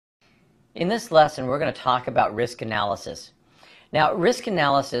In this lesson, we're going to talk about risk analysis. Now, risk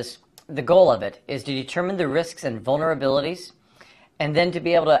analysis, the goal of it is to determine the risks and vulnerabilities, and then to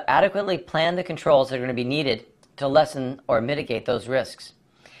be able to adequately plan the controls that are going to be needed to lessen or mitigate those risks.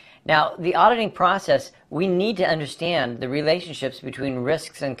 Now, the auditing process, we need to understand the relationships between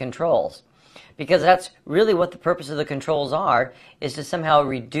risks and controls, because that's really what the purpose of the controls are, is to somehow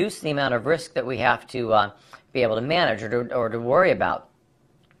reduce the amount of risk that we have to be able to manage or to worry about.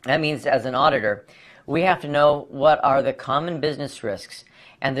 That means, as an auditor, we have to know what are the common business risks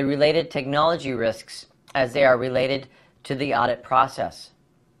and the related technology risks as they are related to the audit process.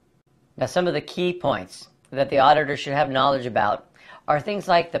 Now, some of the key points that the auditor should have knowledge about are things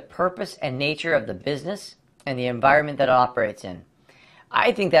like the purpose and nature of the business and the environment that it operates in.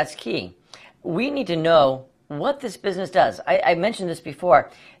 I think that's key. We need to know what this business does. I mentioned this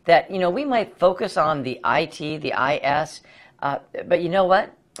before, that we might focus on the IT, the IS, but you know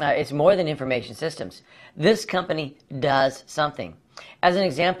what? It's more than information systems. This company does something. As an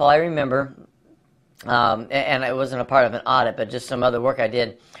example, I remember, and I wasn't a part of an audit, but just some other work I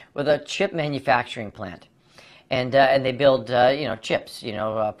did with a chip manufacturing plant. And they build, chips,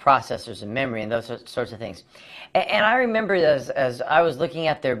 processors and memory and those sorts of things. And I remember as I was looking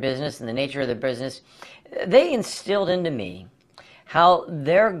at their business and the nature of their business, they instilled into me how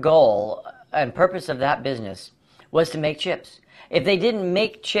their goal and purpose of that business was to make chips. If they didn't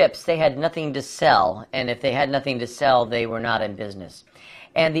make chips, they had nothing to sell. And if they had nothing to sell, they were not in business.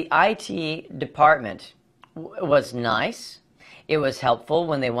 And the IT department was nice. It was helpful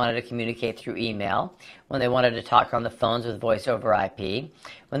when they wanted to communicate through email, when they wanted to talk on the phones with voice over IP,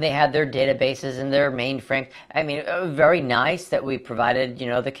 when they had their databases and their mainframe. I mean, very nice that we provided,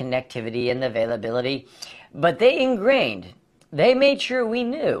 the connectivity and the availability. But they made sure we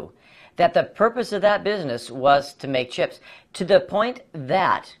knew that the purpose of that business was to make chips, to the point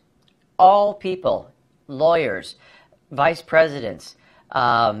that all people, lawyers, vice presidents,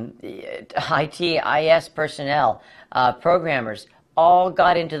 IT, IS personnel, programmers, all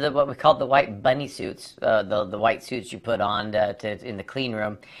got into what we called the white bunny suits, the white suits you put on in the clean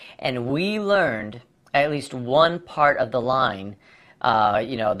room, and we learned at least one part of the line,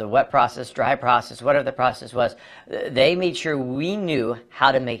 the wet process, dry process, whatever the process was. They made sure we knew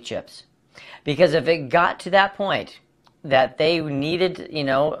how to make chips. Because if it got to that point that they needed,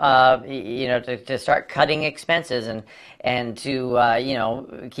 to start cutting expenses and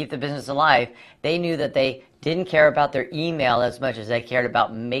to, keep the business alive, they knew that they didn't care about their email as much as they cared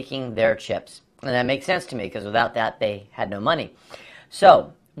about making their chips. And that makes sense to me, because without that, they had no money.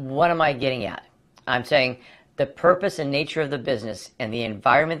 So what am I getting at? I'm saying the purpose and nature of the business and the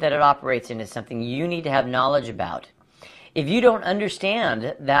environment that it operates in is something you need to have knowledge about. If you don't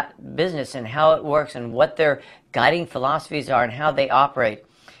understand that business and how it works and what their guiding philosophies are and how they operate,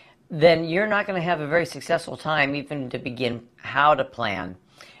 then you're not going to have a very successful time even to begin how to plan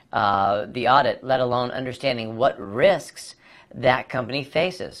the audit, let alone understanding what risks that company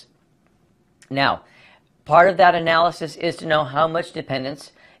faces. Now, part of that analysis is to know how much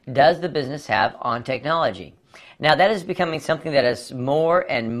dependence does the business have on technology. Now, that is becoming something that is more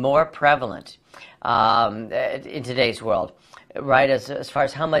and more prevalent in today's world, right, as far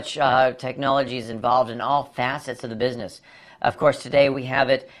as how much technology is involved in all facets of the business. Of course, today we have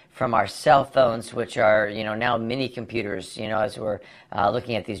it from our cell phones, which are, now mini computers, as we're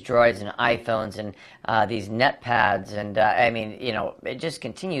looking at these droids and iPhones and these net pads, and it just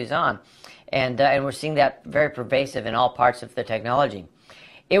continues on. And we're seeing that very pervasive in all parts of the technology.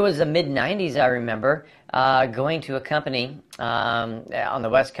 It was the mid-90s, I remember, going to a company on the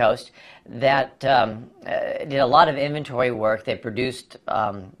West Coast that did a lot of inventory work. They produced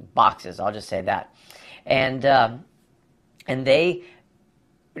boxes, I'll just say that. And they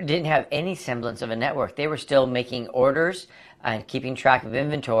didn't have any semblance of a network. They were still making orders and keeping track of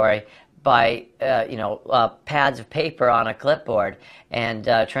inventory by pads of paper on a clipboard and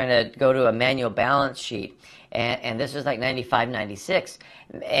trying to go to a manual balance sheet. And this was like 95, 96.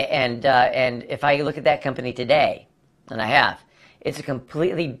 And if I look at that company today, and I have, it's a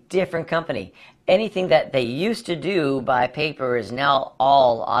completely different company. Anything that they used to do by paper is now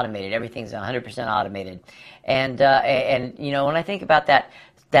all automated. Everything's 100% automated. And when I think about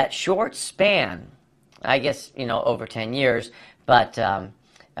that short span, I guess, over 10 years, but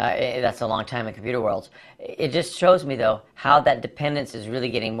that's a long time in computer worlds. It just shows me, though, how that dependence is really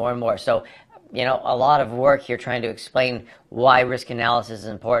getting more and more. So, a lot of work here trying to explain why risk analysis is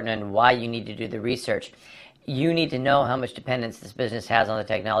important and why you need to do the research. You need to know how much dependence this business has on the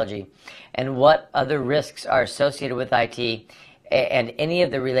technology and what other risks are associated with IT and any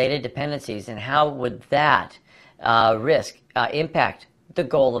of the related dependencies, and how would that risk impact the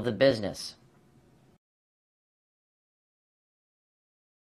goal of the business.